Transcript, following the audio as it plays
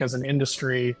as an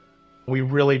industry, we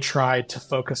really tried to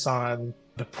focus on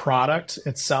the product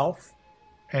itself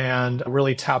and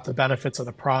really tap the benefits of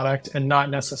the product and not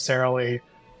necessarily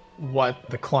what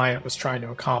the client was trying to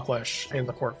accomplish in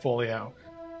the portfolio.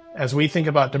 As we think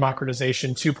about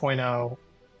democratization 2.0,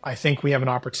 I think we have an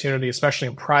opportunity, especially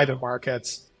in private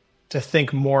markets, to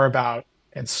think more about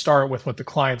and start with what the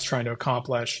client's trying to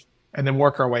accomplish and then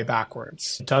work our way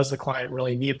backwards. Does the client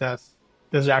really need this?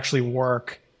 Does it actually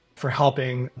work for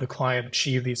helping the client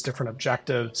achieve these different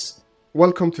objectives?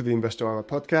 Welcome to the Investorama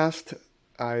podcast.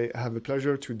 I have the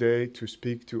pleasure today to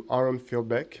speak to Aaron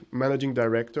Filbeck, Managing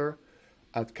Director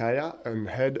at CAIA and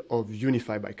Head of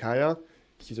UniFi by CAIA.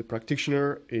 He's a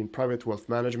practitioner in private wealth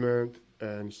management,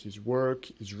 and his work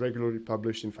is regularly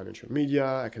published in financial media,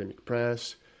 academic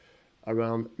press,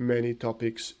 around many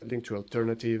topics linked to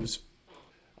alternatives.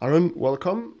 Aaron,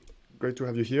 welcome. Great to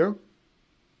have you here.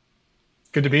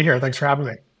 Good to be here. Thanks for having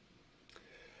me.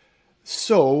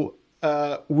 So,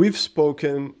 we've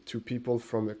spoken to people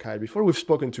from the CAIA before. We've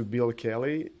spoken to Bill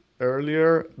Kelly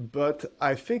earlier, but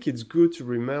I think it's good to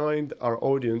remind our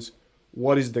audience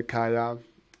what is the CAIA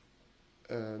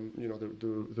and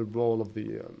the role of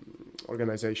the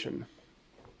organization.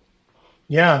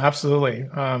 Yeah, absolutely.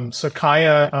 So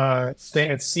CAIA, it's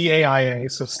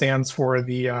CAIA, so stands for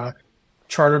the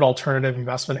Chartered Alternative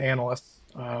Investment Analysts,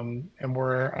 and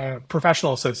we're a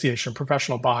professional association,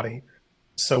 professional body.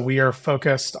 So we are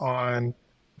focused on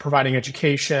providing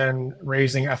education,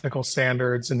 raising ethical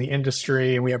standards in the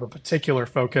industry, and we have a particular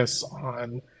focus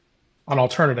on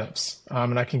alternatives.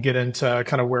 And I can get into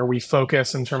kind of where we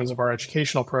focus in terms of our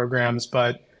educational programs,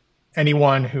 but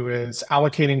anyone who is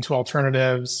allocating to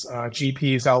alternatives,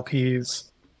 GPs, LPs,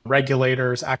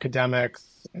 regulators, academics,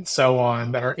 and so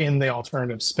on that are in the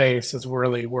alternative space is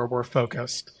really where we're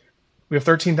focused. We have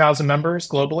 13,000 members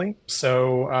globally.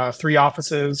 So 3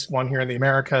 offices, one here in the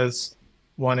Americas,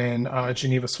 one in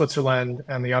Geneva, Switzerland,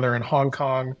 and the other in Hong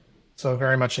Kong. So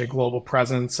very much a global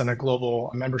presence and a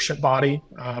global membership body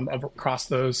across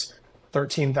those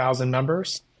 13,000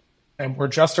 members. And we're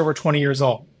just over 20 years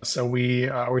old. So we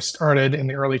started in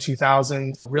the early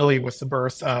 2000s, really with the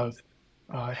birth of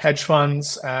hedge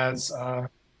funds as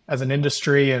an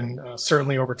industry, and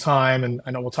certainly over time, and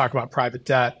I know we'll talk about private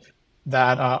debt,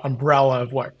 that umbrella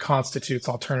of what constitutes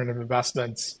alternative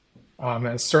investments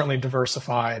has certainly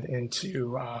diversified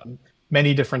into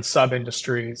many different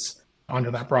sub-industries under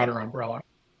that broader umbrella.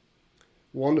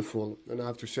 Wonderful. And I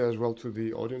have to say as well to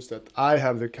the audience that I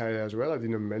have the CAIA as well. I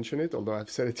didn't mention it, although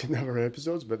I've said it in other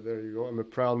episodes, but there you go. I'm a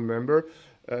proud member,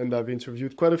 and I've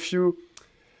interviewed quite a few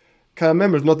CAIA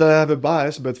members. Not that I have a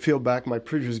bias, but Filbeck, my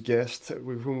previous guest,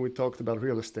 with whom we talked about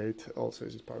real estate, also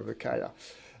is part of the CAIA.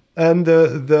 And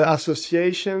the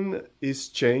association is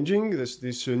changing. There's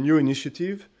this new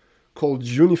initiative called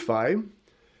UniFi,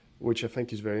 which I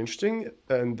think is very interesting,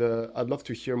 and I'd love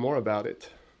to hear more about it.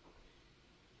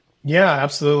 Yeah,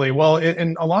 absolutely. Well,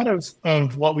 and a lot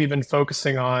of what we've been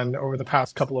focusing on over the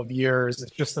past couple of years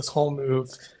is just this whole move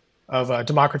of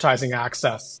democratizing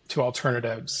access to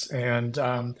alternatives. And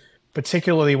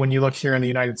particularly when you look here in the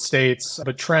United States,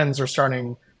 but trends are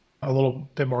starting a little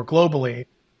bit more globally.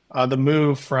 The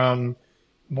move from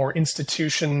more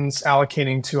institutions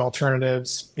allocating to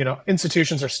alternatives,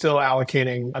 institutions are still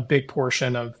allocating a big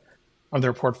portion of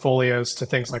their portfolios to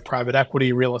things like private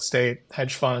equity, real estate,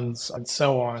 hedge funds, and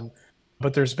so on.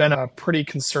 But there's been a pretty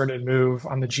concerted move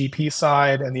on the GP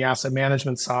side and the asset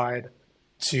management side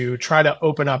to try to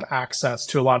open up access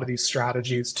to a lot of these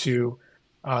strategies to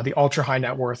the ultra high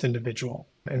net worth individual.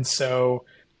 And so,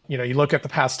 you look at the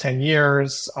past 10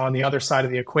 years, on the other side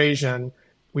of the equation,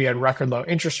 we had record low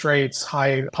interest rates,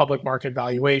 high public market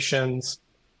valuations.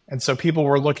 And so people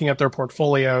were looking at their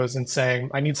portfolios and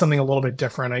saying, I need something a little bit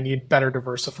different. I need better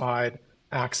diversified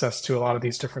access to a lot of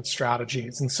these different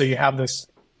strategies. And so you have this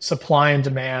supply and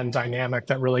demand dynamic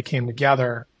that really came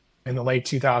together in the late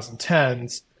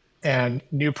 2010s, and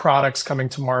new products coming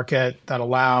to market that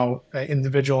allow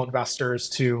individual investors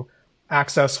to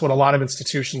access what a lot of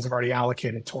institutions have already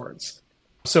allocated towards.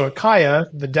 So at CAIA,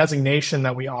 the designation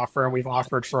that we offer, and we've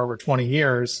offered for over 20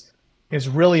 years, is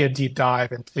really a deep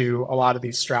dive into a lot of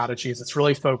these strategies. It's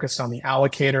really focused on the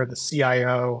allocator, the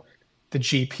CIO, the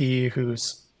GP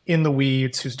who's in the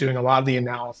weeds, who's doing a lot of the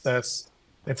analysis.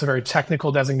 It's a very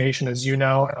technical designation, as you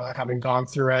know, having gone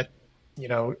through it,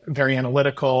 very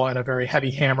analytical and a very heavy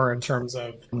hammer in terms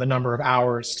of the number of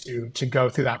hours to go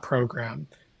through that program.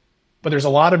 But there's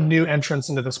a lot of new entrants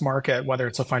into this market, whether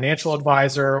it's a financial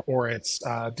advisor or it's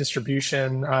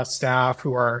distribution staff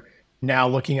who are now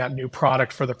looking at new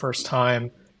product for the first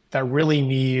time that really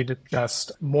need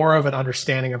just more of an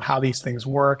understanding of how these things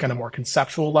work on a more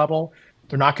conceptual level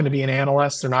They're not going to be an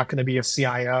analyst, they're not going to be a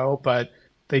CIO, but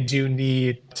they do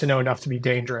need to know enough to be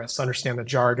dangerous, understand the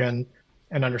jargon,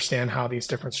 and understand how these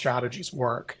different strategies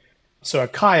work. So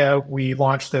at CAIA, we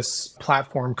launched this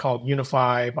platform called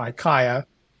UniFi by CAIA,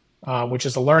 which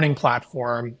is a learning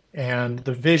platform. And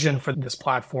the vision for this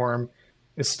platform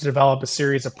is to develop a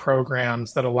series of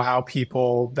programs that allow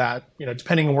people that,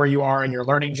 depending on where you are in your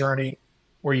learning journey,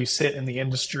 where you sit in the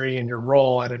industry and your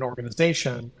role at an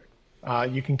organization,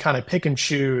 you can kind of pick and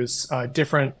choose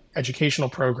different educational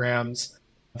programs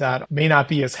that may not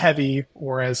be as heavy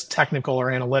or as technical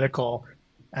or analytical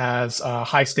as a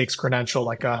high stakes credential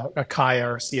like a CAIA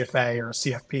or a CFA or a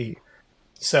CFP.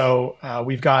 So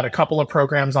we've got a couple of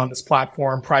programs on this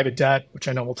platform. Private debt, which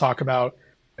I know we'll talk about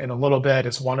in a little bit,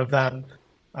 is one of them.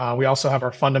 We also have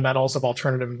our Fundamentals of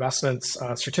Alternative Investments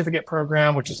certificate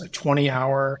program, which is a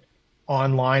 20-hour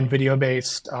online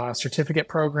video-based certificate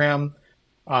program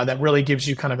that really gives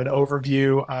you kind of an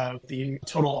overview of the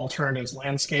total alternatives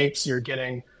landscapes. You're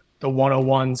getting the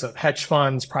 101s of hedge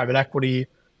funds, private equity,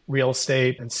 real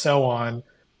estate, and so on,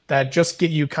 that just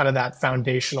get you kind of that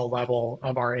foundational level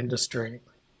of our industry.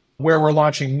 Where we're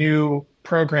launching new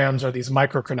programs are these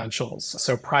micro-credentials.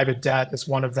 So private debt is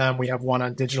one of them. We have one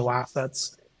on digital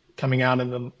assets coming out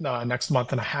in the next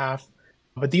month and a half.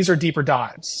 But these are deeper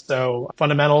dives. So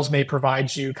fundamentals may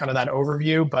provide you kind of that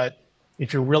overview, but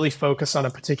if you're really focused on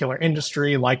a particular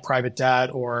industry like private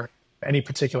debt or any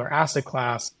particular asset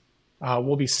class,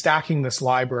 we'll be stacking this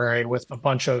library with a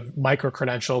bunch of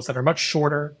micro-credentials that are much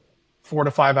shorter, 4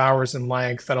 to 5 hours in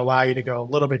length, that allow you to go a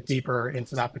little bit deeper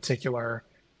into that particular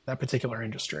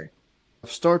industry.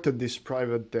 I've started this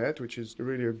private debt, which is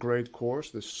really a great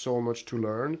course. There's so much to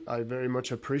learn. I very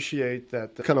much appreciate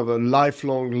that kind of a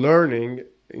lifelong learning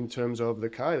in terms of the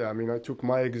CAIA. I mean, I took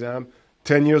my exam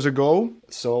 10 years ago,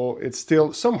 so it's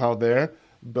still somehow there,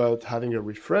 but having a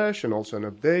refresh and also an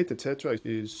update, etc.,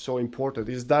 is so important.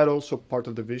 Is that also part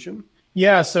of the vision?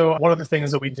 Yeah, so one of the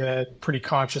things that we did pretty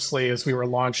consciously as we were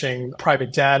launching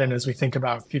private debt and as we think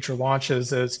about future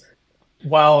launches is,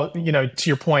 while, to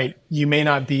your point, you may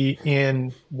not be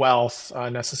in wealth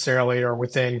necessarily or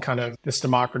within kind of this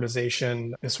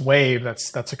democratization, this wave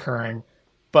that's occurring,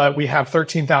 but we have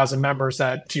 13,000 members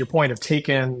that, to your point, have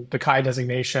taken the CAIA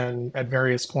designation at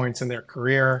various points in their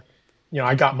career.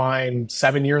 I got mine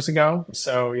 7 years ago,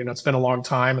 so, it's been a long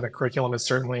time, and the curriculum has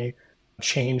certainly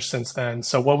changed since then.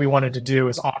 So what we wanted to do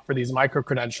is offer these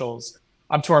micro-credentials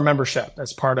up to our membership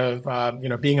as part of,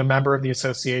 being a member of the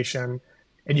association.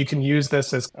 And you can use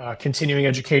this as a continuing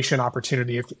education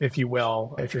opportunity, if you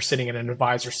will, if you're sitting in an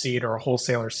advisor seat or a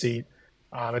wholesaler seat.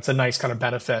 It's a nice kind of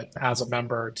benefit as a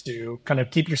member to kind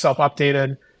of keep yourself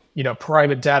updated.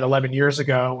 Private debt 11 years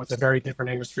ago was a very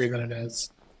different industry than it is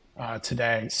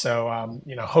today. So,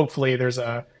 hopefully there's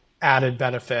a added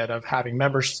benefit of having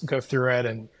members go through it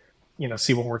and,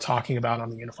 see what we're talking about on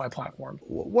the UniFi platform.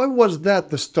 Why was that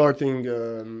the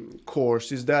starting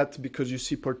course? Is that because you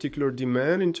see particular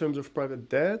demand in terms of private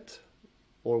debt,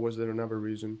 or was there another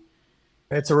reason?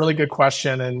 It's a really good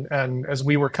question. And as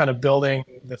we were kind of building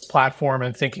this platform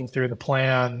and thinking through the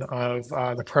plan of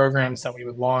the programs that we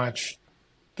would launch,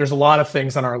 there's a lot of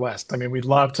things on our list. I mean, we'd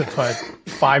love to put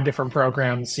 5 different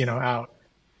programs, out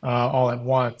all at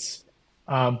once.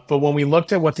 But when we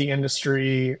looked at what the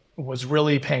industry was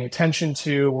really paying attention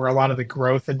to, where a lot of the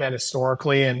growth had been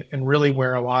historically, and really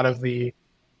where a lot of the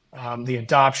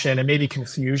adoption and maybe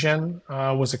confusion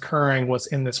was occurring, was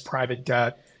in this private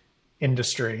debt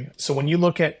industry. So when you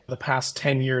look at the past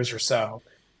 10 years or so,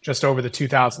 just over the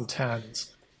 2010s,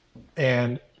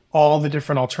 and all the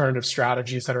different alternative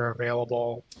strategies that are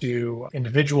available to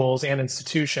individuals and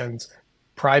institutions,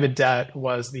 private debt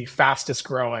was the fastest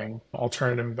growing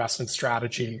alternative investment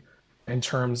strategy in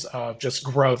terms of just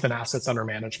growth in assets under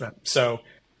management. So,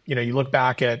 you look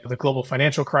back at the global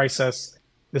financial crisis,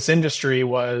 this industry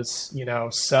was,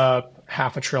 sub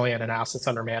 $500 billion in assets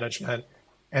under management.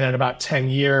 And in about 10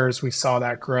 years, we saw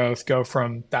that growth go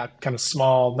from that kind of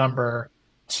small number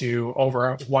to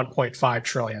over 1.5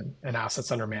 trillion in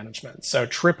assets under management. So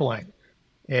tripling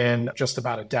in just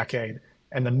about a decade.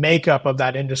 And the makeup of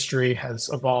that industry has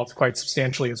evolved quite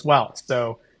substantially as well.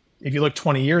 So if you look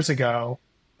 20 years ago,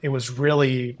 it was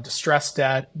really distressed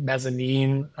debt,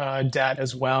 mezzanine debt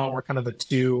as well, were kind of the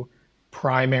 2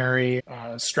 primary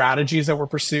strategies that were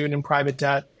pursued in private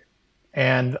debt.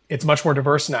 And it's much more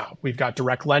diverse now. We've got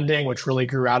direct lending, which really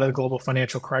grew out of the global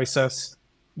financial crisis,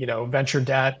 venture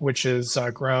debt, which has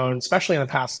grown, especially in the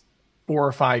past 4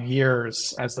 or 5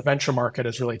 years as the venture market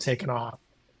has really taken off.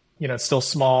 It's still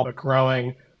small, but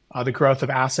growing. The growth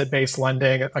of asset-based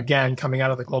lending, again, coming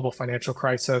out of the global financial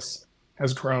crisis.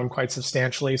 has grown quite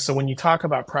substantially. So when you talk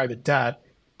about private debt,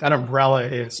 that umbrella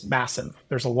is massive.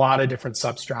 There's a lot of different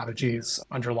sub strategies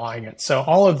underlying it. So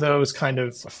all of those kind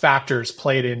of factors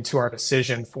played into our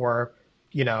decision for,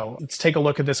 let's take a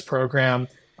look at this program.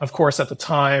 Of course, at the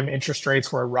time, interest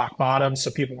rates were rock bottom, so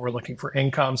people were looking for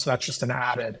income. So that's just an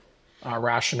added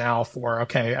rationale for,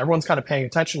 okay, everyone's kind of paying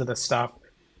attention to this stuff.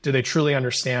 Do they truly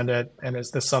understand it? And is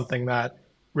this something that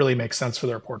really makes sense for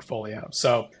their portfolio?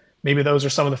 So maybe those are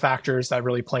some of the factors that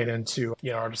really played into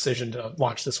our decision to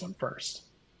launch this one first.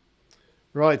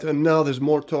 Right, and now there's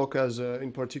more talk as,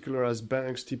 in particular, as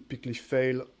banks typically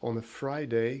fail on a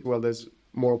Friday. Well, there's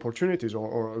more opportunities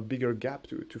or a bigger gap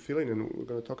to fill in, and we're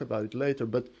going to talk about it later.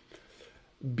 But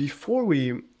before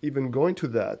we even go into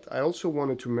that, I also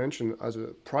wanted to mention, as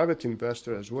a private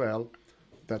investor as well,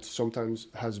 that sometimes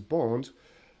has bonds,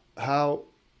 how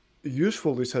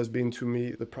useful this has been to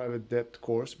me, the private debt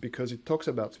course, because it talks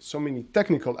about so many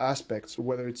technical aspects,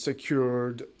 whether it's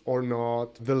secured or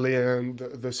not, the land,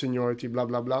 the seniority, blah,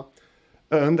 blah, blah.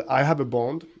 And I have a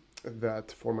bond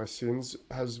that, for my sins,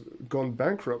 has gone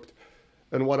bankrupt.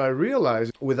 And what I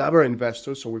realized with other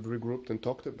investors, so we've regrouped and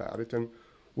talked about it, and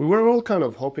we were all kind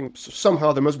of hoping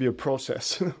somehow there must be a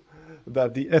process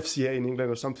that the FCA in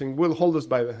England or something will hold us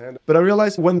by the hand. But I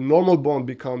realized when normal bond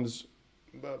becomes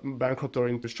bankrupt or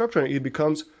into restructuring, it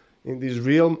becomes in this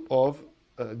realm of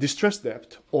distressed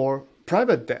debt or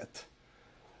private debt.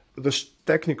 The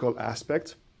technical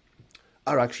aspects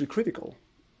are actually critical.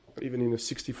 Even in a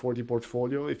 60-40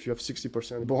 portfolio, if you have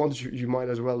 60% bonds, you might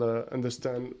as well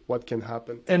understand what can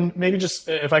happen. And maybe just,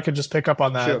 if I could just pick up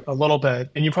on that Sure. a little bit,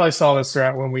 and you probably saw this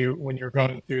throughout when you're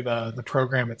going through the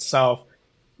program itself,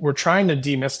 we're trying to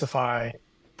demystify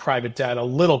private debt a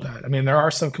little bit. I mean, there are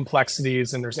some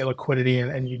complexities and there's illiquidity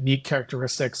and unique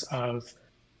characteristics of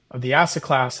the asset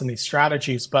class and these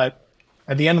strategies. But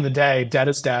at the end of the day, debt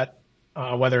is debt,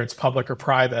 whether it's public or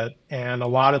private. And a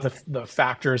lot of the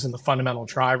factors and the fundamental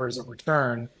drivers of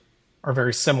return are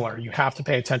very similar. You have to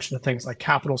pay attention to things like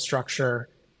capital structure,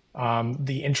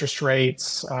 the interest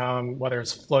rates, whether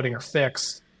it's floating or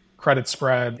fixed, credit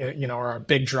spread, are a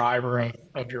big driver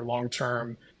of your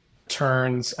long-term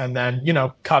returns. And then,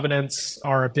 covenants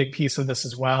are a big piece of this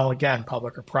as well. Again,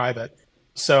 public or private.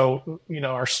 So,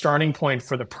 our starting point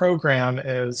for the program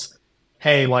is,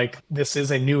 hey, like this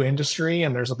is a new industry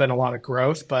and there's been a lot of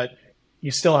growth, but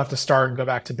you still have to start and go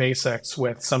back to basics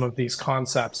with some of these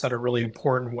concepts that are really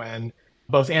important when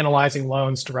both analyzing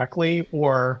loans directly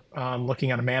or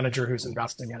looking at a manager who's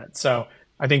investing in it. So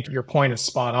I think your point is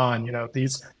spot on.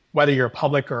 Whether you're a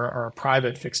public or a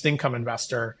private fixed income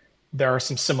investor, there are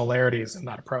some similarities in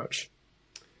that approach.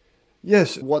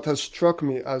 Yes, what has struck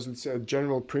me as, let's say, a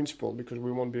general principle, because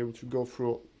we won't be able to go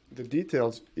through the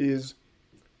details, is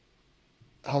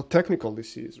how technical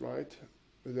this is, right?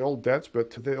 They're all debts,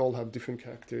 but they all have different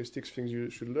characteristics, things you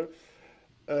should learn.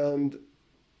 And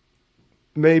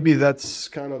maybe that's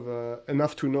kind of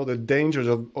enough to know the dangers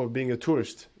of being a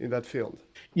tourist in that field.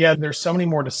 Yeah, there's so many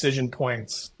more decision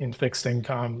points in fixed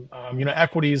income.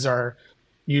 Equities are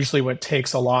usually what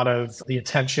takes a lot of the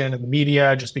attention in the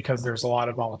media just because there's a lot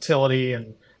of volatility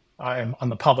and on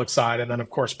the public side. And then, of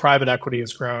course, private equity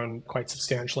has grown quite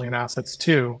substantially in assets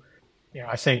too.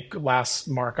 I think last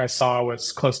mark I saw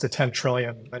was close to 10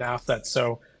 trillion in assets.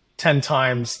 So 10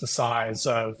 times the size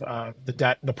of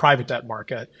the private debt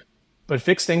market. But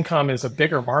fixed income is a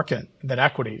bigger market than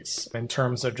equities in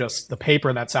terms of just the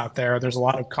paper that's out there. There's a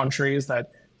lot of countries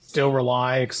that still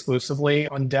rely exclusively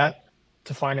on debt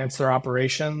to finance their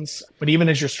operations. But even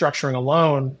as you're structuring a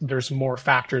loan, there's more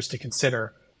factors to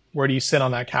consider. Where do you sit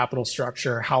on that capital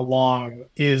structure? How long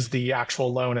is the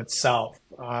actual loan itself?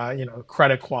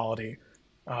 Credit quality.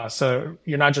 So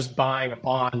you're not just buying a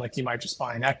bond like you might just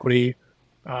buy an equity,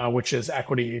 which is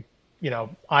equity.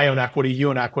 I own equity, you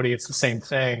own equity. It's the same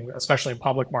thing, especially in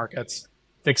public markets.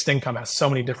 Fixed income has so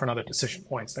many different other decision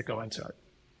points that go into it.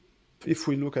 If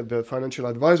we look at the financial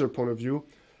advisor point of view,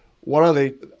 what are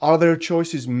they? Are there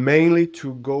choices mainly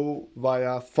to go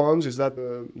via funds? Is that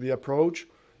the approach?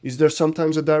 Is there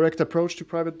sometimes a direct approach to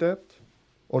private debt?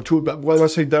 Or when I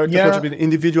say direct approach, with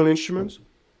individual instruments?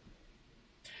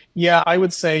 Yeah, I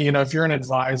would say, if you're an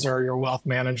advisor, you're a wealth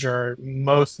manager,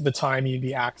 most of the time you'd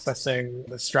be accessing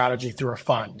the strategy through a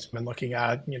fund and looking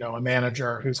at, a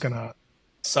manager who's going to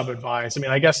sub-advise. I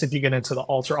mean, I guess if you get into the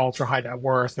ultra high net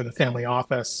worth or the family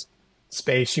office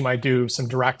space, you might do some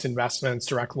direct investments,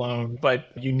 direct loan, but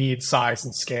you need size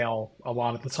and scale a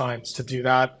lot of the times to do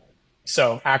that.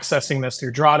 So accessing this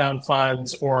through drawdown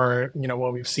funds or,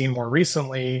 what we've seen more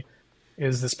recently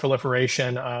is this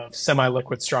proliferation of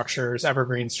semi-liquid structures,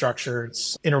 evergreen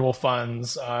structures, interval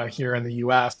funds here in the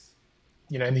US.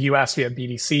 In the US, we have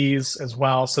BDCs as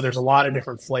well. So there's a lot of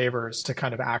different flavors to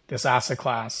kind of act this asset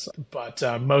class, but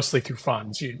mostly through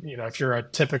funds. If you're a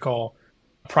typical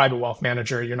private wealth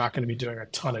manager, you're not going to be doing a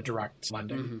ton of direct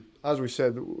lending. As we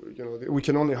said, we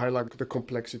can only highlight the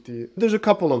complexity. There's a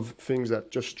couple of things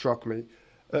that just struck me.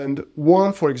 And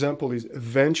one, for example, is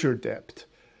venture debt.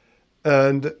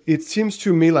 And it seems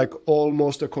to me like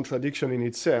almost a contradiction in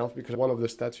itself, because one of the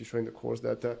stats you show in the course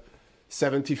that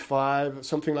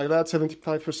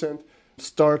 75%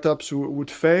 startups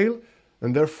would fail.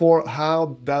 And therefore,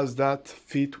 how does that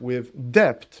fit with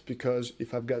debt? Because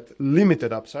if I've got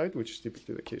limited upside, which is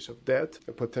typically the case of debt,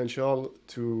 a potential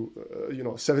to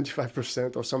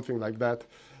 75% or something like that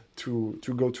to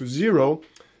go to zero,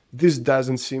 this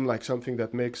doesn't seem like something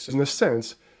that makes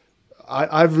sense.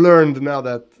 I've learned now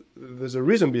that there's a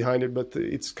reason behind it, but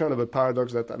it's kind of a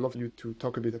paradox that I'd love you to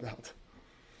talk a bit about.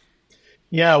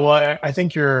 Yeah, well, I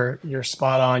think you're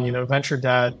spot on. Venture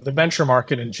debt, the venture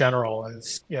market in general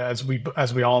is, as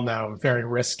we all know, very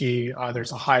risky.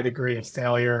 There's a high degree of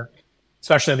failure,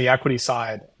 especially on the equity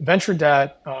side. Venture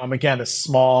debt, again, is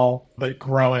small but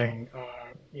growing,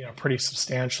 pretty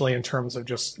substantially in terms of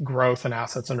just growth and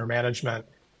assets under management.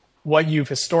 What you've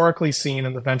historically seen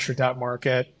in the venture debt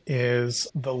market is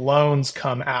the loans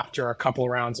come after a couple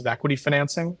of rounds of equity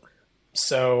financing.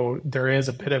 So there is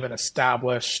a bit of an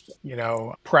established,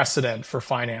 precedent for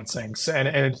financing. And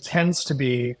it tends to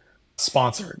be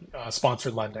sponsored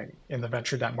lending in the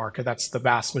venture debt market. That's the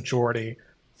vast majority.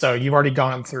 So you've already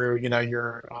gone through,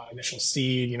 your initial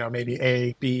seed, maybe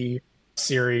A, B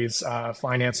series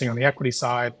financing on the equity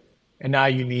side. And now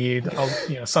you need,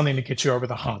 something to get you over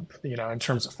the hump, in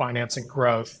terms of financing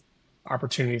growth,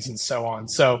 opportunities, and so on.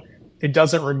 So it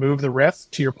doesn't remove the risk,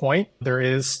 to your point. There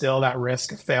is still that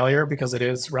risk of failure because it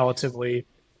is relatively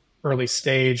early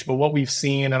stage. But what we've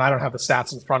seen, and I don't have the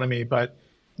stats in front of me, but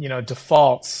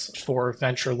defaults for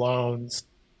venture loans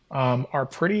are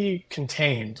pretty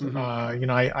contained.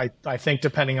 I think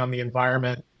depending on the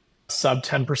environment, sub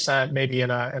 10%, maybe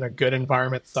in a good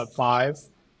environment, sub 5.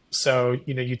 So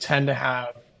you tend to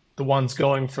have the ones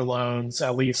going for loans,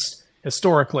 at least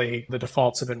historically, the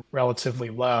defaults have been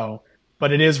relatively low.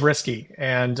 But it is risky,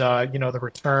 and the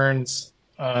returns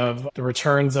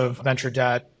of venture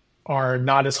debt are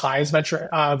not as high as venture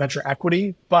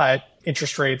equity, but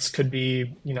interest rates could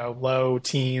be low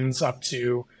teens up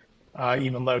to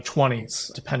even low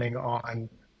 20s, depending on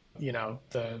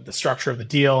the structure of the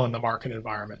deal and the market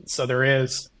environment. So there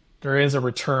is a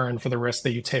return for the risk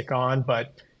that you take on,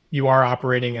 but you are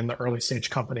operating in the early stage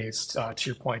companies, to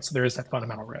your point. So there is that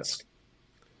fundamental risk.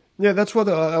 Yeah, that's what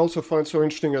I also find so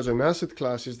interesting as an asset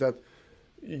class is that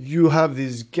you have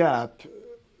this gap.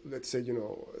 Let's say,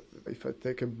 if I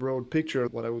take a broad picture,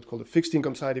 what I would call the fixed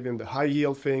income side, even the high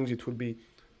yield things, it would be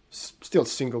still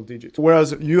single digits.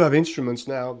 Whereas you have instruments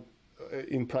now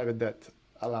in private debt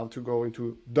allowed to go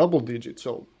into double digits,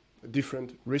 so a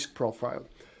different risk profile.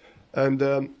 And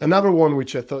another one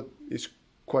which I thought is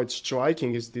quite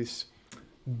striking is this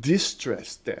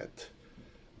distressed debt.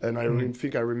 And I really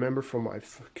think I remember from my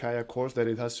CAIA course that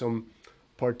it has some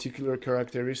particular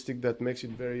characteristic that makes it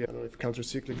very, I don't know if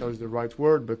counter-cyclical is the right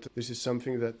word, but this is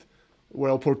something that where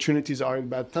opportunities are in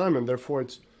bad time, and therefore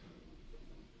it's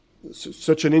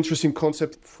such an interesting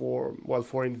concept for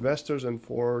investors and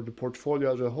for the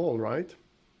portfolio as a whole, right?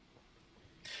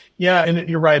 Yeah, and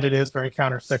you're right. It is very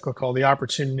counter-cyclical. The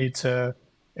opportunity to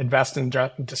invest in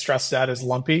distressed debt is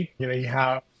lumpy. You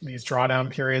have these drawdown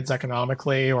periods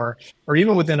economically or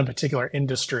even within a particular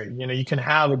industry. You can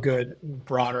have a good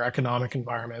broader economic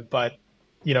environment, but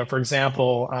for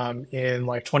example, in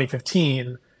like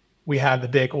 2015, we had the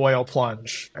big oil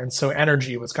plunge, and so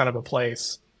energy was kind of a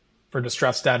place for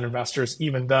distressed debt investors,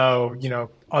 even though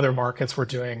other markets were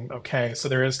doing okay. So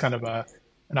there is kind of an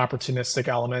opportunistic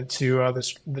element to the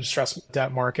distressed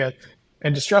debt market.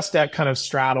 And distressed debt kind of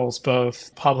straddles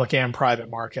both public and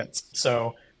private markets.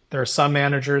 So there are some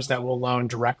managers that will loan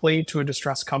directly to a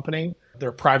distressed company.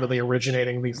 They're privately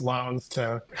originating these loans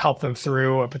to help them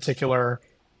through a particular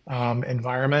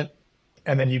environment.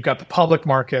 And then you've got the public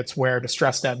markets where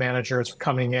distressed debt managers are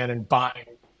coming in and buying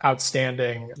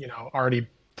outstanding, already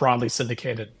broadly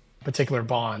syndicated particular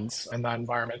bonds in that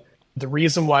environment. The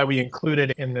reason why we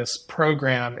included in this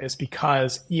program is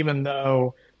because even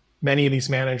though many of these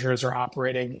managers are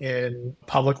operating in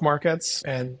public markets,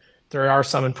 and there are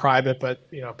some in private, but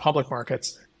public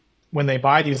markets, when they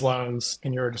buy these loans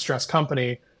and you're a distressed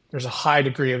company, there's a high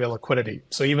degree of illiquidity.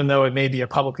 So even though it may be a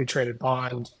publicly traded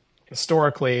bond,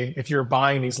 historically, if you're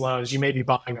buying these loans, you may be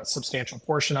buying a substantial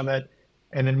portion of it,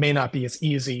 and it may not be as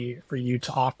easy for you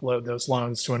to offload those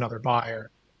loans to another buyer.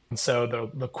 And so the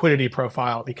liquidity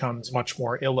profile becomes much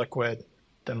more illiquid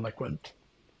than liquid.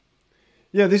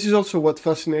 Yeah, this is also what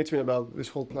fascinates me about this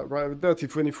whole private debt.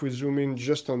 If we zoom in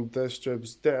just on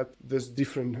distressed debt, there's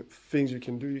different things you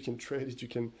can do. You can trade it, you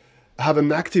can have an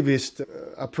activist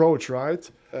approach, right?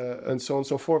 And so on and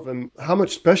so forth. And how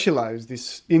much specialized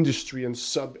this industry and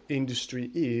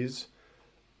sub-industry is,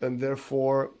 and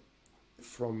therefore,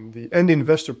 from the end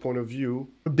investor point of view,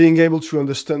 being able to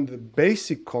understand the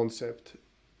basic concept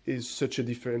is such a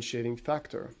differentiating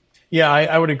factor. Yeah,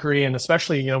 I would agree. And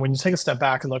especially, when you take a step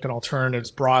back and look at alternatives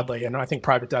broadly, and I think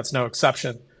private debt's no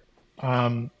exception,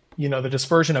 the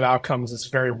dispersion of outcomes is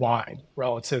very wide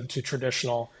relative to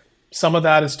traditional. Some of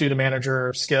that is due to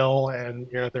manager skill and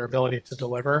their ability to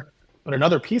deliver. But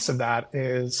another piece of that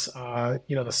is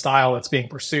the style that's being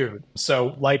pursued.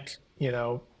 So like,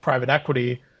 private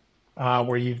equity,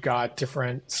 where you've got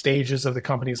different stages of the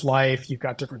company's life, you've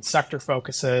got different sector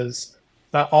focuses,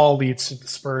 that all leads to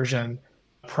dispersion.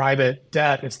 Private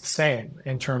debt is the same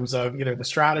in terms of either the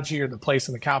strategy or the place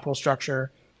in the capital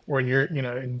structure, or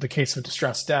in the case of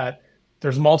distressed debt,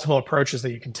 there's multiple approaches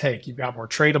that you can take. You've got more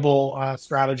tradable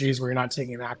strategies where you're not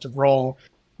taking an active role.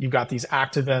 You've got these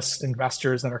activist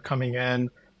investors that are coming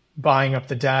in, buying up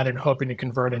the debt and hoping to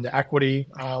convert into equity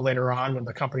later on when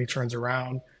the company turns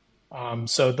around.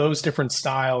 So those different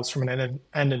styles from an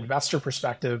end investor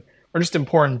perspective are just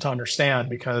important to understand,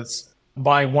 because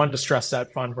buying one distressed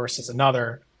debt fund versus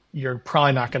another, you're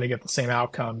probably not going to get the same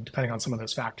outcome depending on some of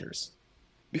those factors.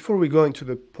 Before we go into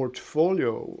the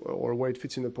portfolio or where it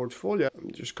fits in the portfolio,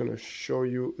 I'm just going to show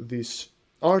you this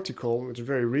article, which is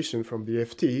very recent from the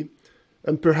FT.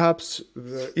 And perhaps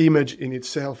the image in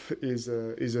itself is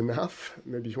enough.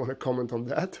 Maybe you want to comment on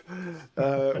that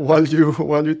while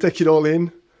you take it all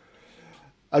in.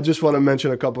 I just want to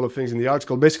mention a couple of things in the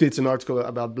article. Basically, it's an article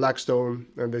about Blackstone,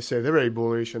 and they say they're very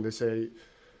bullish, and they say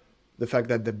the fact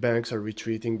that the banks are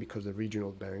retreating because the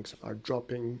regional banks are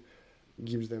dropping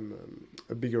gives them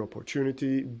a bigger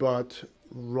opportunity. But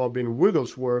Robin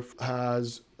Wigglesworth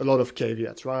has a lot of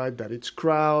caveats, right? That it's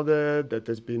crowded, that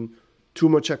there's been too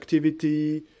much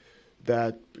activity,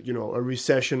 that a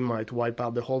recession might wipe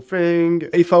out the whole thing.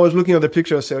 If I was looking at the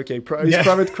picture, I'd say, okay, is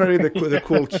private credit the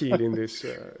cool kid in this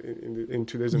in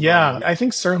today's environment? Yeah, I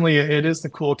think certainly it is the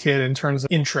cool kid in terms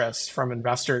of interest from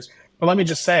investors. But let me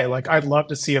just say, I'd love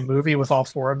to see a movie with all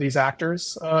four of these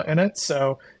actors in it.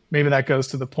 So maybe that goes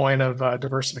to the point of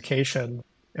diversification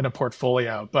in a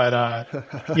portfolio. But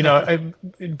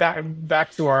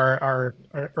back to our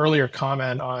earlier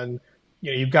comment on,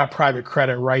 you've got private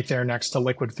credit right there next to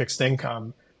liquid fixed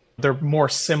income. They're more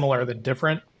similar than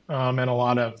different in a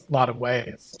lot of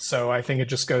ways. So I think it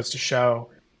just goes to show,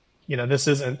 this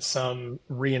isn't some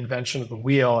reinvention of the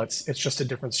wheel. It's just a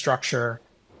different structure,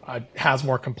 has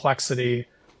more complexity,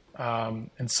 and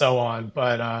so on.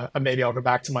 But maybe I'll go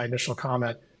back to my initial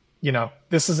comment.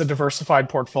 This is a diversified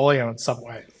portfolio in some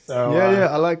way. So yeah,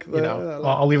 I like that.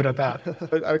 I'll leave it at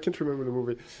that. I can't remember the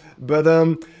movie, but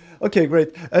okay,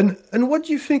 great. And what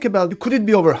do you think about, could it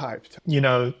be overhyped?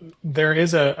 There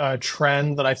is a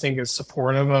trend that I think is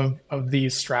supportive of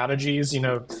these strategies.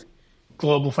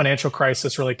 Global financial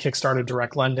crisis really kickstarted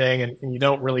direct lending, and you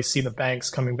don't really see the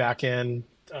banks coming back in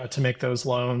to make those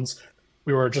loans.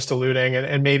 We were just alluding,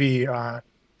 and maybe,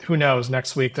 who knows,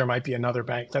 next week there might be another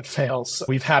bank that fails.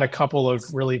 We've had a couple of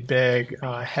really big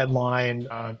headline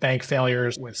bank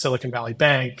failures with Silicon Valley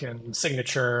Bank and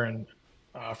Signature and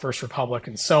First Republic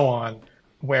and so on,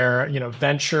 where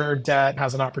venture debt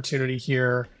has an opportunity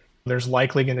here. There's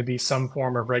likely going to be some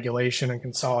form of regulation and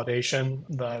consolidation.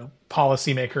 The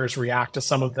policymakers react to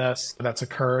some of this that's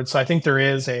occurred. So I think there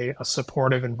is a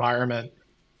supportive environment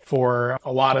for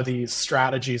a lot of these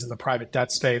strategies in the private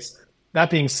debt space. That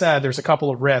being said, there's a couple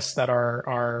of risks that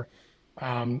are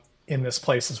in this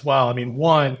place as well. I mean,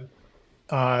 one,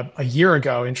 a year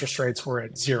ago, interest rates were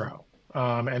at zero.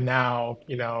 And now,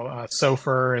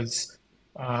 SOFR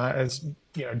has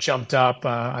jumped up.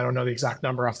 I don't know the exact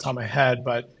number off the top of my head,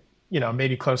 but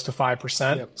maybe close to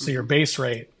 5%. Yep. So your base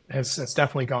rate has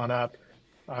definitely gone up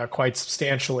quite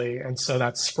substantially, and so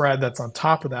that spread that's on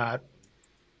top of that,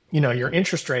 your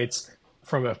interest rates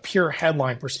from a pure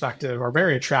headline perspective are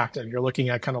very attractive. You're looking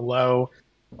at kind of low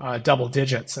double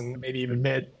digits and maybe even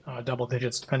mid double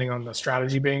digits, depending on the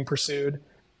strategy being pursued.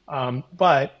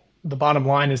 But the bottom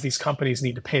line is these companies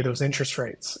need to pay those interest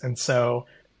rates. And so,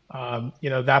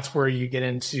 that's where you get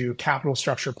into capital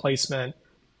structure placement,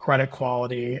 credit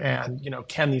quality, and,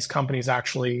 can these companies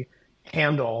actually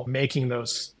handle making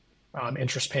those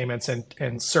interest payments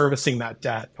and servicing that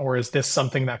debt? Or is this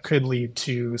something that could lead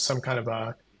to some kind of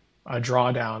a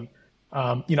drawdown?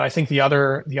 I think the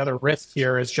other risk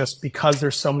here is just because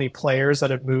there's so many players that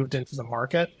have moved into the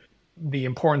market, the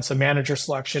importance of manager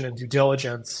selection and due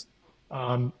diligence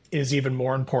is even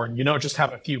more important. You don't just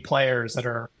have a few players that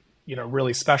are,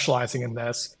 really specializing in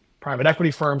this. Private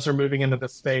equity firms are moving into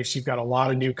this space. You've got a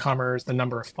lot of newcomers, the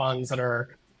number of funds that are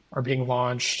being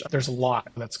launched. There's a lot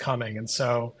that's coming. And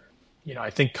so, I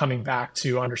think coming back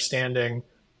to understanding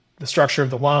the structure of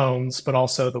the loans, but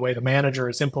also the way the manager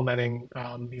is implementing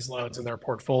these loans in their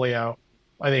portfolio,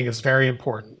 I think is very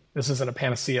important. This isn't a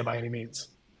panacea by any means.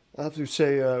 I have to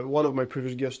say, one of my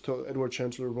previous guests, Edward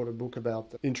Chancellor, wrote a book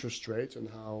about interest rates and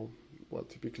how, well,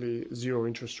 typically zero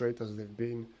interest rate as they've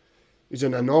been is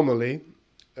an anomaly,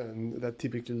 and that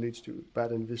typically leads to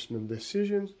bad investment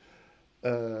decisions.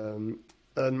 And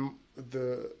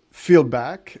the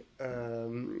Filbeck,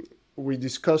 we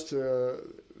discussed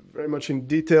very much in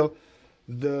detail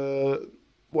the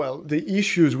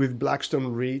issues with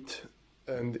Blackstone REIT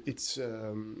and its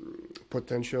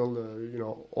potential,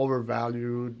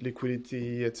 overvalued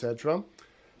liquidity, etc.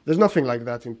 There's nothing like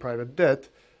that in private debt.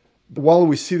 While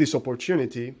we see this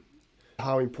opportunity,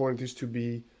 how important it is to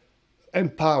be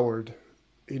empowered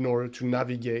in order to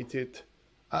navigate it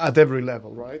at every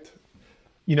level, right?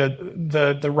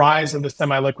 The rise of the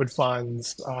semi-liquid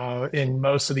funds in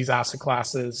most of these asset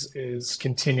classes is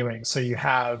continuing. So you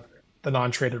have the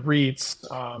non-traded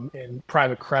REITs in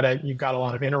private credit. You've got a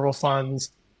lot of interval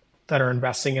funds that are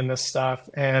investing in this stuff,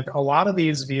 and a lot of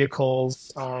these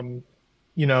vehicles,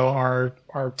 are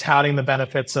touting the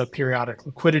benefits of periodic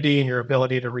liquidity and your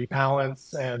ability to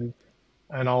rebalance and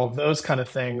all of those kind of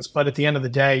things. But at the end of the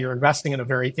day, you're investing in a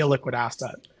very illiquid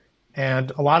asset,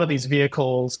 and a lot of these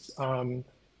vehicles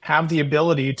have the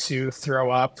ability to throw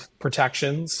up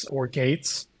protections or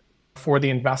gates for the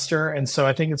investor. And so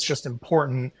I think it's just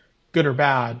important, good or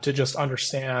bad, to just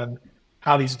understand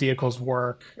how these vehicles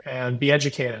work and be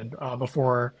educated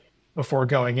before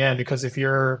going in. Because if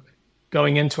you're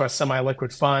going into a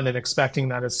semi-liquid fund and expecting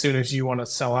that as soon as you want to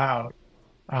sell out,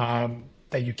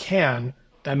 that you can,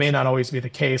 that may not always be the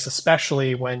case,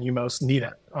 especially when you most need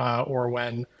it or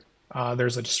when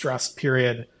there's a distressed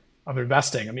period of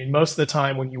investing. I mean, most of the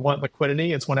time when you want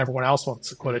liquidity, it's when everyone else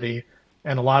wants liquidity.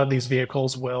 And a lot of these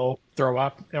vehicles will throw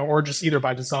up, or just either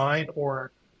by design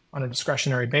or on a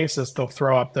discretionary basis, they'll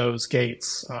throw up those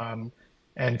gates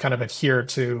and kind of adhere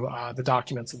to the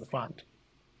documents of the fund.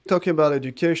 Talking about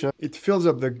education, it fills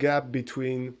up the gap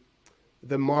between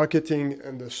the marketing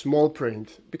and the small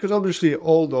print, because obviously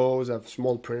all those have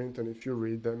small print, and if you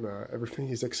read them, everything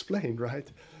is explained,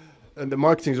 right? And the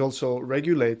marketing is also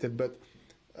regulated, but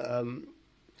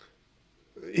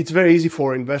it's very easy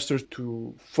for investors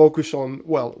to focus on,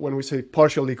 well, when we say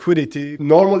partial liquidity,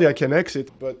 normally I can exit,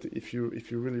 but if you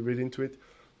really read into it,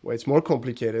 well, it's more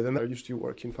complicated. And I used to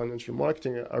work in financial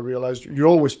marketing. I realized you're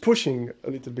always pushing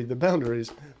a little bit the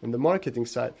boundaries on the marketing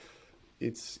side.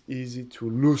 It's easy to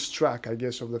lose track, I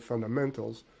guess, of the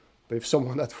fundamentals. But if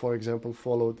someone that, for example,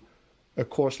 followed a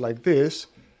course like this,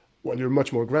 well, you're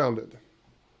much more grounded.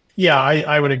 Yeah,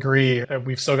 I would agree.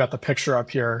 We've still got the picture up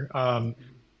here.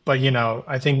 But,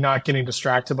 I think not getting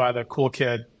distracted by the cool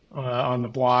kid on the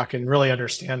block and really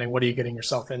understanding what are you getting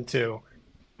yourself into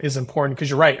is important, because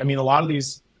you're right. I mean, a lot of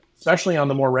these, especially on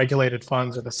the more regulated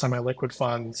funds or the semi-liquid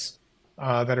funds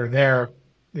that are there,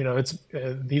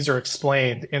 these are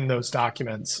explained in those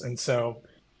documents. And so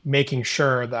making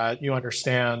sure that you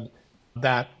understand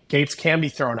that gates can be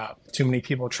thrown up. Too many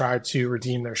people try to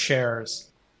redeem their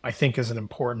shares, I think, is an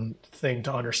important thing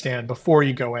to understand before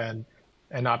you go in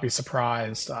and not be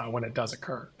surprised when it does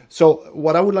occur. So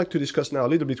what I would like to discuss now a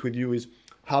little bit with you is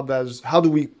how do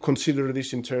we consider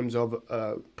this in terms of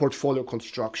portfolio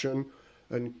construction?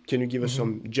 And can you give us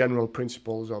some general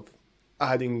principles of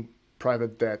adding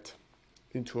private debt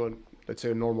into let's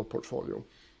say, a normal portfolio?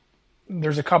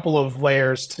 There's a couple of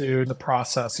layers to the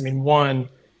process. I mean, one,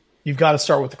 you've got to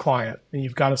start with the client, and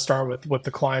you've got to start with what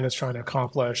the client is trying to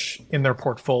accomplish in their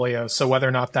portfolio. So whether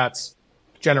or not that's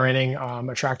generating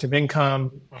attractive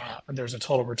income, there's a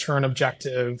total return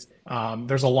objective,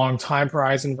 there's a long time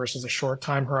horizon versus a short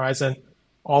time horizon.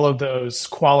 All of those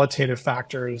qualitative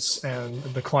factors and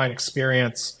the client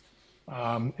experience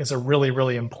is a really,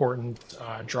 really important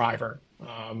driver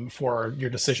for your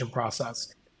decision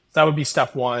process. That would be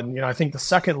step one. I think the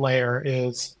second layer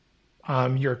is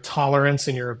your tolerance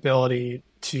and your ability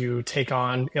to take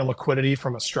on illiquidity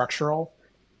from a structural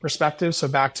perspective. So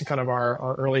back to kind of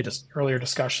our earlier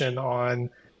discussion on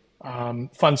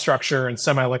fund structure and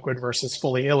semi-liquid versus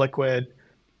fully illiquid.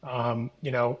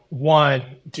 One,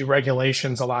 do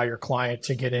regulations allow your client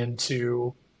to get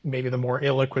into maybe the more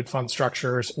illiquid fund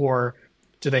structures, or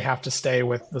do they have to stay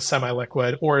with the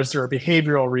semi-liquid, or is there a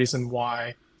behavioral reason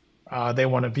why they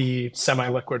want to be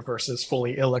semi-liquid versus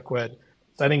fully illiquid?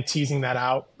 So I think teasing that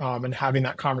out and having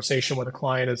that conversation with a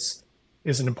client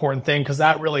is an important thing, because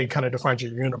that really kind of defines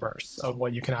your universe of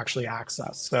what you can actually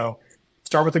access. So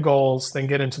start with the goals, then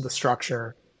get into the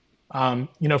structure.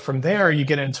 From there, you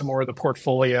get into more of the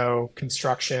portfolio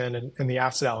construction and the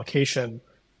asset allocation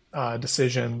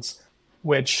decisions,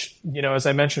 which, as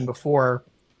I mentioned before,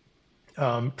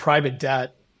 private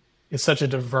debt is such a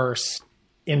diverse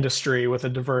industry with a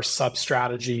lot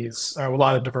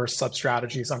of diverse sub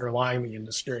strategies underlying the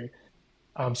industry.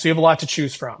 So you have a lot to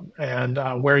choose from, and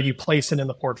where you place it in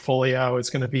the portfolio is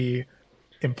going to be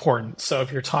important. So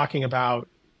if you're talking about,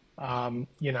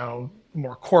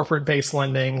 more corporate-based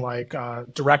lending, like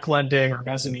direct lending or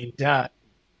mezzanine debt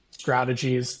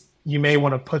strategies, you may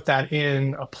want to put that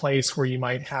in a place where you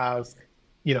might have,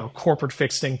 corporate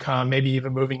fixed income, maybe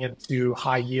even moving into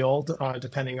high yield,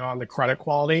 depending on the credit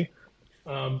quality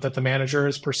that the manager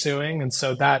is pursuing. And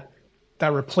so that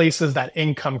replaces that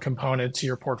income component to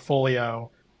your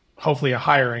portfolio, hopefully a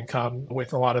higher income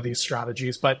with a lot of these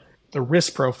strategies, but the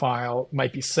risk profile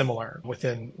might be similar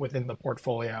within the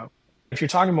portfolio. If you're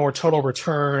talking more total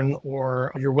return,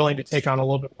 or you're willing to take on a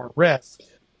little bit more risk,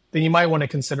 then you might want to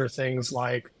consider things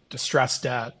like distressed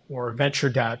debt or venture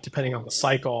debt, depending on the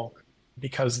cycle,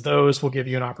 because those will give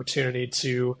you an opportunity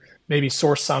to maybe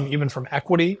source some even from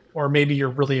equity, or maybe you're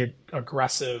really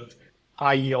aggressive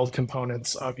high yield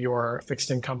components of your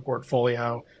fixed income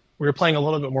portfolio, where you're playing a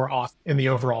little bit more off in the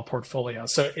overall portfolio.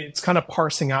 So it's kind of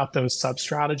parsing out those sub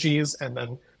strategies and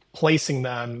then placing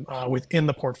them within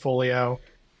the portfolio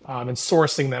and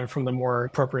sourcing them from the more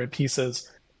appropriate pieces.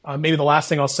 Maybe the last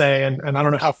thing I'll say, and I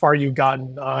don't know how far you've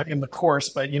gotten in the course,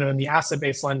 but in the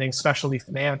asset-based lending specialty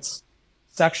finance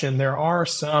section, there are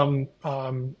some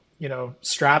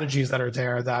strategies that are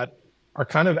there that are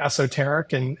kind of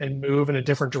esoteric and move in a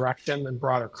different direction than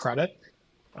broader credit.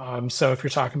 So if you're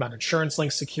talking about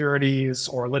insurance-linked securities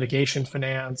or litigation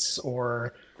finance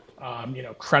or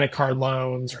credit card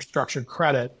loans or structured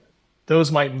credit,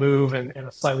 those might move in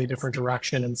a slightly different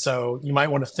direction. And so you might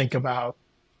want to think about,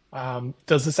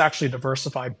 does this actually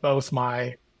diversify both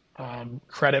my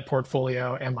credit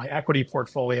portfolio and my equity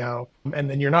portfolio? And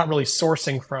then you're not really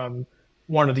sourcing from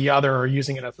one or the other or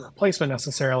using it as a replacement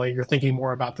necessarily. You're thinking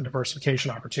more about the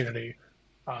diversification opportunity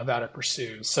that it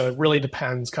pursues. So it really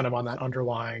depends kind of on that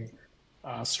underlying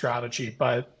strategy.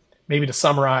 But maybe to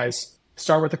summarize,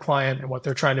 start with the client and what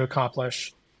they're trying to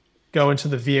accomplish, go into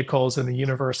the vehicles and the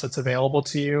universe that's available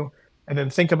to you, and then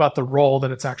think about the role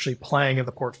that it's actually playing in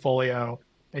the portfolio,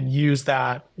 and use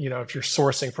that, if you're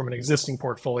sourcing from an existing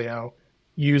portfolio,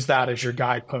 use that as your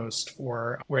guidepost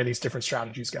for where these different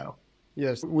strategies go.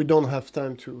 Yes, we don't have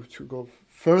time to go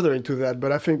further into that,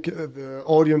 but I think the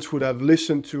audience would have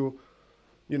listened to,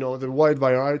 the wide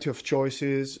variety of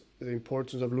choices, the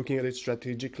importance of looking at it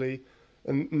strategically,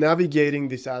 and navigating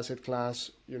this asset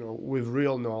class, with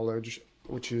real knowledge,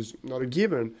 which is not a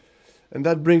given. And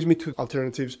that brings me to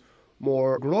alternatives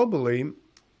more globally.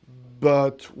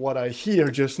 But what I hear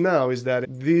just now is that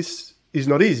this is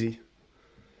not easy.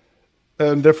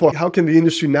 And therefore, how can the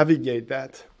industry navigate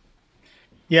that?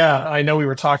 Yeah, I know we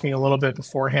were talking a little bit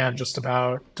beforehand just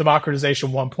about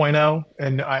democratization 1.0,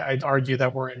 and I'd argue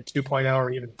that we're in 2.0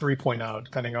 or even 3.0,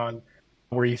 depending on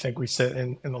where you think we sit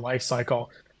in the life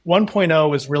cycle.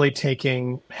 1.0 is really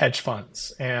taking hedge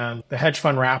funds, and the hedge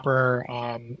fund wrapper,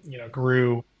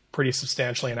 grew pretty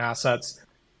substantially in assets.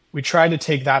 We tried to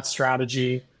take that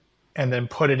strategy and then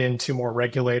put it into more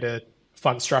regulated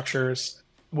fund structures,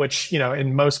 which,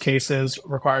 in most cases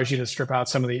requires you to strip out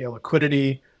some of the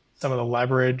illiquidity, some of the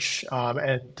leverage,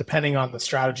 and depending on the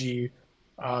strategy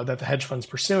that the hedge fund's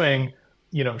pursuing,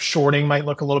 shorting might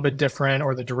look a little bit different,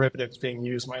 or the derivatives being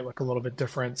used might look a little bit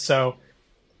different. So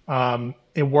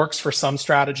it works for some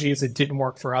strategies. It didn't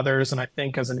work for others. And I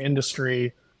think as an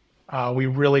industry, we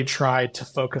really tried to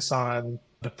focus on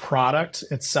the product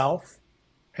itself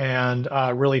and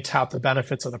really tap the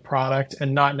benefits of the product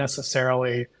and not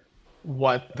necessarily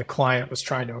what the client was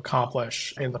trying to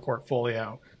accomplish in the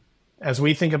portfolio. As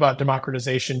we think about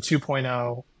democratization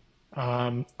 2.0,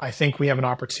 I think we have an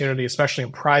opportunity, especially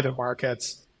in private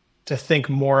markets, to think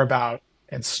more about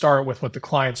and start with what the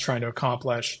client's trying to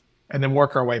accomplish and then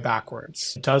work our way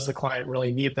backwards. Does the client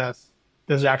really need this?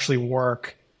 Does it actually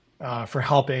work for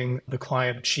helping the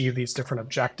client achieve these different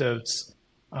objectives,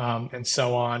 and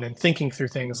so on, and thinking through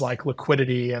things like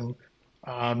liquidity and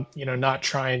not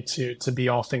trying to be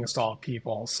all things to all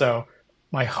people. So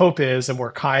my hope is, and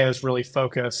where CAIA is really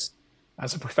focused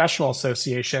as a professional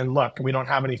association, look, we don't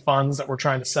have any funds that we're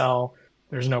trying to sell.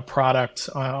 There's no product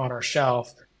on our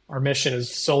shelf. Our mission is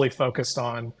solely focused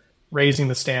on raising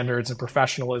the standards and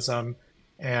professionalism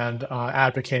and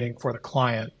advocating for the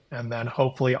client. And then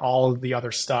hopefully all of the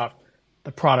other stuff,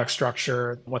 the product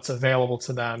structure, what's available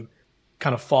to them,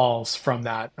 kind of falls from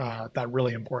that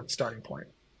really important starting point.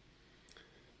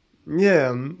 Yeah,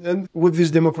 and with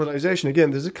this democratization, again,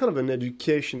 there's a kind of an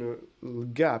educational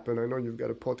gap, and I know you've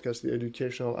got a podcast, The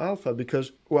Educational Alpha,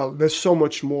 because, well, there's so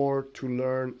much more to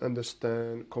learn,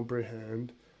 understand,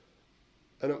 comprehend,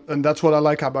 and that's what I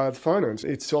like about finance.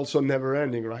 It's also never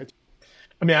ending, right?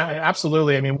 I mean,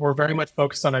 absolutely. I mean, we're very much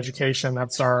focused on education.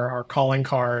 That's our calling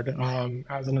card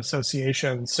as an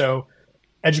association. So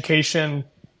education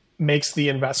makes the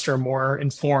investor more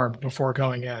informed before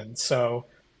going in. So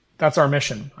that's our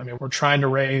mission. I mean, we're trying to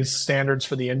raise standards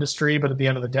for the industry, but at the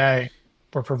end of the day,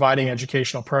 we're providing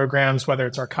educational programs, whether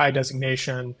it's our CAIA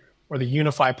designation or the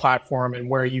UniFi platform, and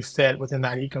where you fit within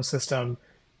that ecosystem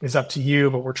is up to you.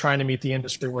 But we're trying to meet the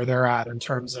industry where they're at in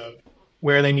terms of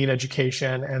where they need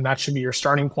education. And that should be your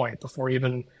starting point before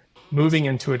even moving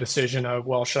into a decision of,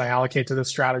 well, should I allocate to this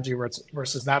strategy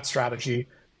versus that strategy?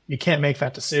 You can't make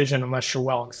that decision unless you're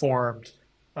well informed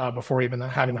before even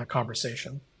having that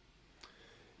conversation.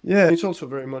 Yeah, it's also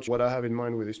very much what I have in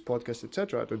mind with this podcast,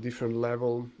 etc., at a different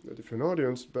level, a different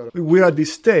audience. But we're at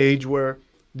this stage where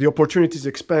the opportunity is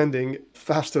expanding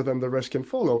faster than the rest can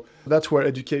follow. That's where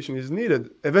education is needed.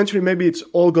 Eventually, maybe it's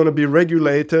all going to be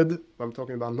regulated. I'm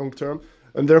talking about long term.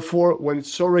 And therefore, when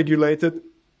it's so regulated,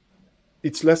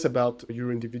 it's less about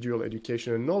your individual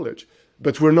education and knowledge.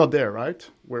 But we're not there, right?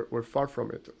 We're far from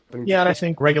it. Yeah, and I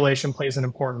think regulation plays an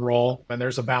important role. And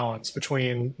there's a balance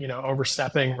between,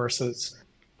 overstepping versus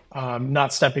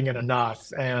not stepping in enough.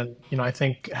 And, I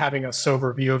think having a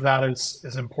sober view of that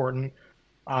is important.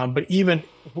 But even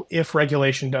if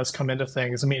regulation does come into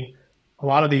things, I mean, a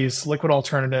lot of these liquid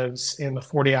alternatives in the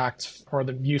 40 Act or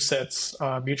the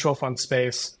UCITS mutual fund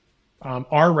space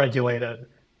are regulated,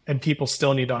 and people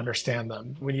still need to understand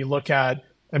them. When you look at,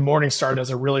 and Morningstar does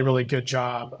a really, really good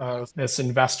job of this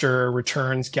investor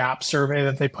returns gap survey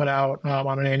that they put out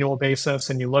on an annual basis,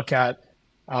 and you look at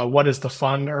what does the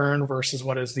fund earn versus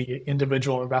what does the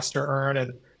individual investor earn,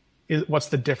 and what's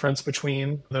the difference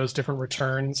between those different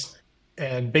returns,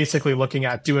 and basically looking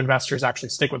at, do investors actually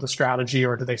stick with the strategy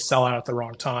or do they sell out at the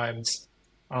wrong times,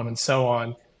 and so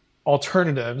on.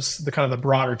 Alternatives, the kind of the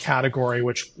broader category,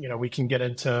 which we can get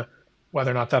into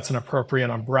whether or not that's an appropriate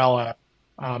umbrella,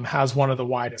 has one of the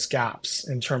widest gaps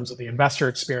in terms of the investor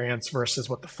experience versus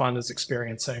what the fund is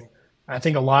experiencing. And I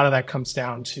think a lot of that comes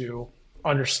down to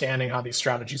understanding how these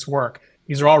strategies work.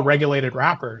 These are all regulated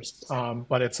wrappers,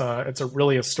 but it's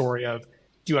really a story of,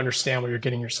 do you understand what you're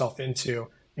getting yourself into,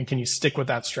 and can you stick with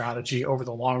that strategy over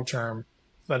the long term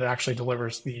so that it actually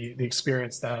delivers the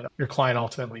experience that your client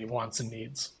ultimately wants and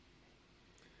needs.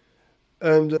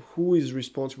 And who is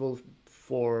responsible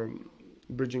for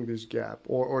bridging this gap,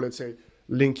 or let's say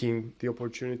linking the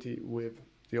opportunity with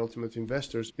the ultimate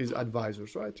investors is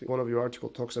advisors, right? One of your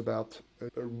articles talks about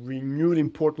a renewed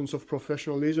importance of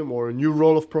professionalism or a new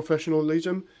role of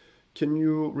professionalism. Can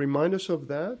you remind us of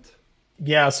that?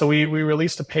 Yeah, so we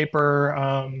released a paper,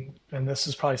 and this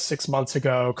is probably 6 months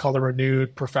ago, called A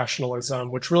Renewed Professionalism,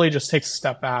 which really just takes a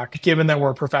step back. Given that we're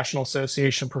a professional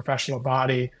association, professional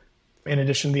body, in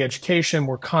addition to the education,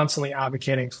 we're constantly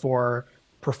advocating for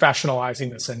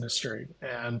professionalizing this industry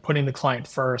and putting the client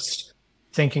first,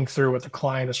 thinking through what the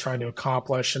client is trying to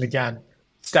accomplish. And again,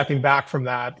 stepping back from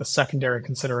that, the secondary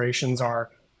considerations are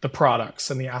the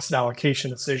products and the asset allocation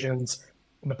decisions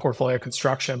and the portfolio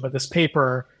construction. But this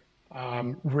paper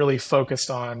really focused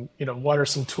on, what are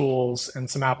some tools and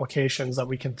some applications that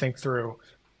we can think through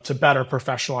to better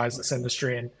professionalize this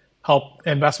industry and help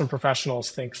investment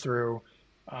professionals think through,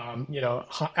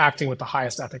 acting with the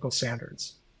highest ethical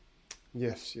standards.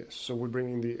 Yes. So we're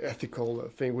bringing the ethical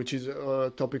thing, which is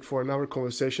a topic for another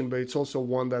conversation, but it's also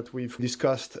one that we've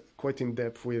discussed quite in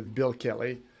depth with Bill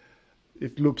Kelly.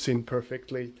 It loops in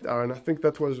perfectly. And I think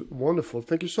that was wonderful.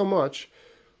 Thank you so much.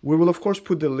 We will, of course,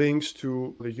 put the links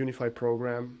to the UniFi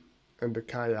program and the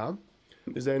CAIA.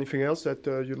 Is there anything else that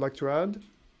you'd like to add?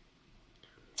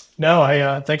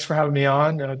 No, thanks for having me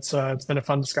on. It's been a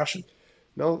fun discussion.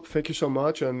 No, thank you so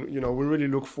much. And, we really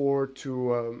look forward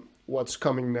to what's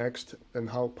coming next and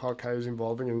how CAIA is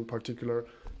evolving, and in particular,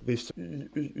 this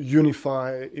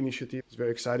UniFi initiative is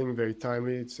very exciting, very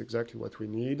timely. It's exactly what we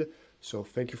need. So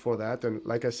thank you for that. And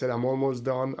like I said, I'm almost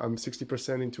done. I'm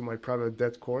 60% into my private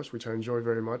debt course, which I enjoy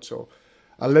very much. So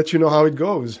I'll let you know how it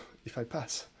goes if I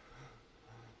pass.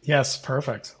 Yes,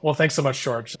 perfect. Well, thanks so much,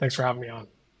 George. Thanks for having me on.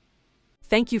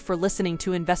 Thank you for listening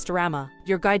to Investorama,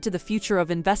 your guide to the future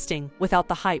of investing without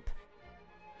the hype.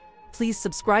 Please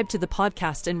subscribe to the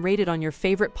podcast and rate it on your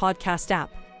favorite podcast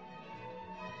app.